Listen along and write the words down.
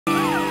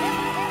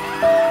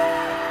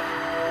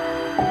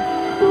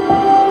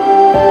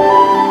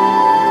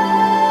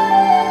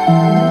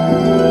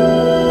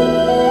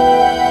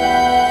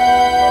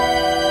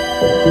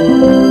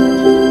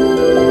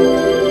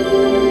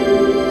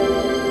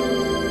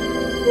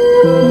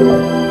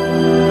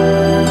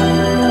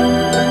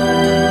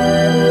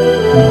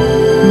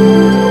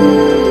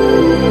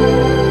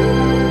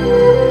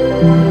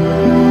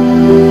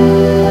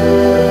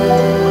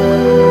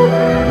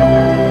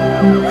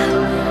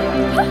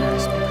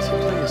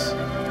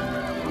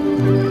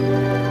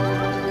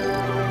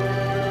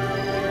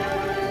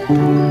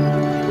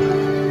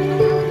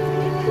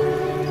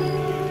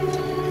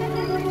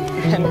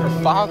And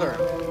her father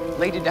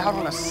laid it out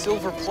on a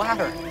silver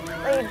platter.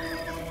 Laid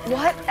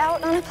what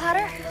out on a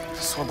platter?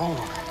 The Sorbonne,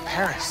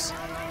 Paris.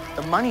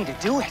 The money to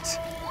do it.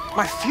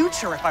 My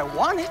future if I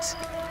want it.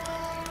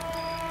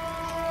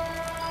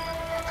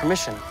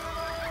 Permission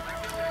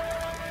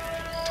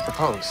to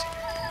propose.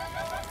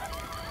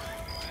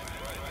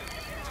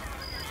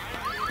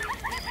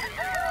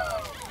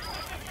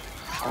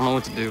 I don't know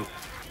what to do.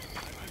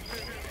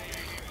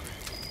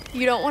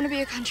 You don't want to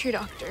be a country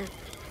doctor.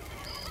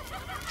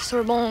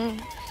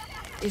 Sorbonne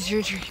is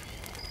your dream.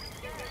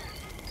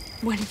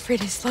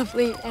 Winifred is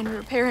lovely and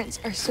her parents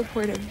are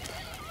supportive.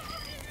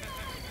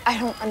 I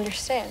don't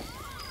understand.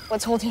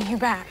 What's holding you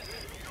back?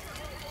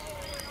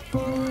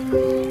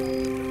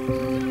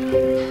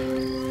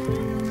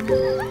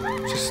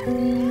 Just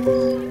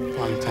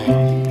one thing.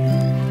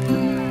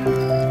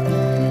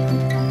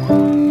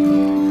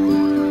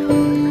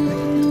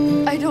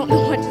 I don't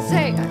know what to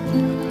say.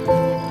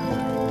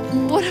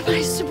 What am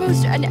I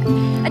supposed to?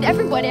 And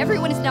everyone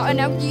is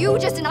now you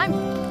just, and I'm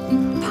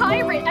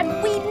pirate,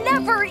 and we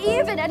never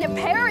even, and in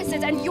Paris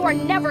is, and you are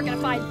never gonna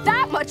find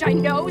that much, I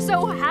know,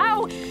 so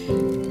how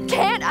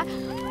can I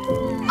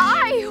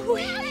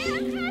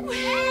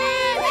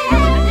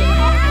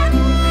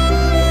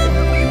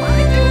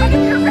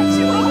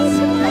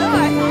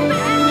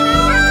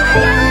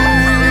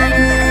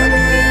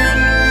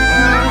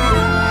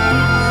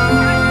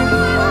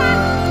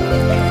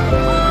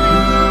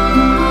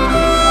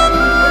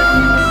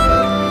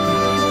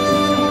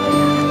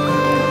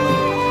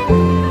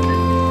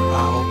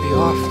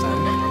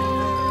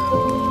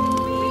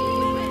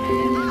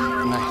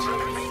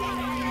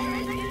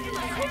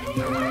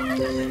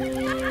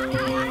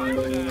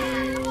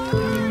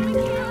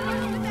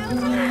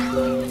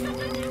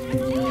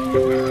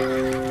Night.